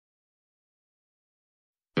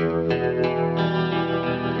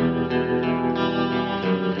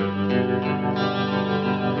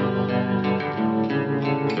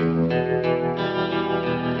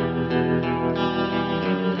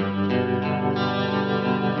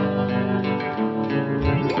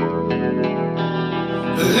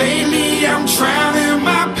I'm drowning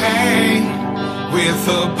my pain with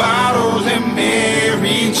a bottle and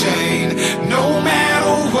Mary Jane. No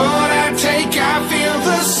matter what I take, I feel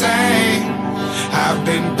the same. I've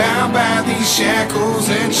been bound by these shackles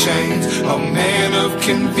and chains, a man of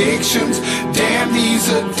convictions. Damn, these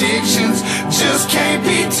addictions just can't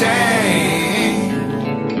be tamed.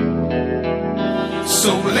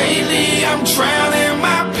 So lately I'm drowning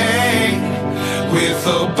my pain with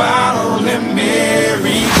a bottle and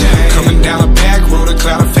Mary Jane. Coming down a back road, a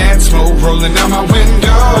cloud of fat smoke rolling out my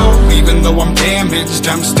window. Even though I'm damaged,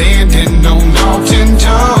 I'm standing on all 10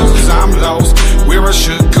 toes. 'Cause I'm lost, where I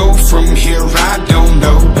should go from here I don't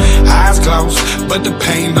know. Eyes closed, but the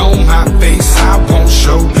pain on my face I won't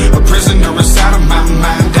show. A prisoner inside of my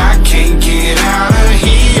mind, I can't get out of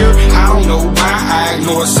here. I don't know why I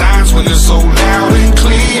ignore signs when they're so loud and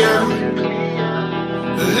clear.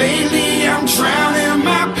 Lately I'm drowning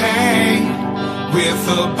my pain with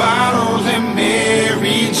a bottle and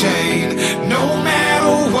Mary Jane. No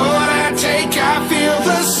matter what I take, I feel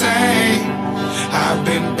the same. I've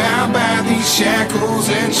been bound by these shackles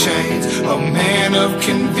and chains, a man of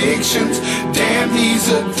convictions. Damn, these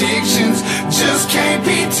addictions just can't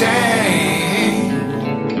be tamed.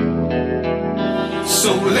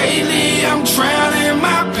 So lately I'm drowning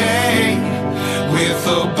my pain with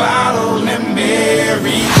a bottle and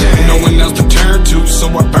Mary Jane. No one else to turn to, so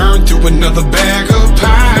I burn through another bag of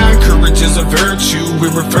pine. Courage is a virtue,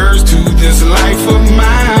 it refers to this life of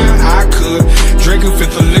mine. I could drink a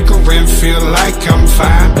fifth of liquor and feel like I'm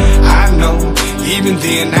fine. I know, even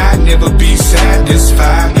then I'd never be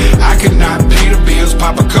satisfied. I could not pay the bills,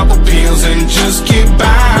 pop a couple pills and just get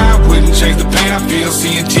by. Wouldn't change the pain I feel,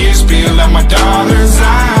 seeing tears spill out my daughter's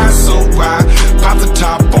eyes. So I pop the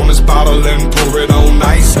top on this bottle and pour it on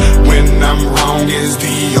ice. When I'm wrong is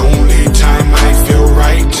the only time I feel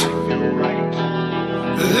right.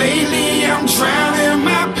 Lately I'm drowning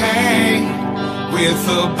my pain with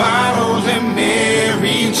a bottle and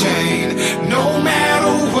Mary Jane. No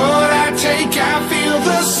matter what I take, I feel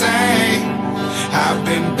the same. I've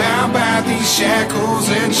been bound by these shackles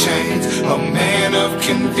and chains, a man of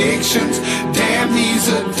convictions. Damn, these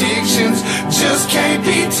addictions just can't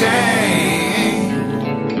be tamed.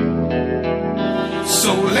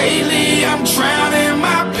 So lately I'm drowning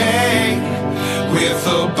my pain with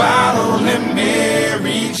a bottle and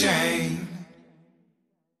Mary Jane.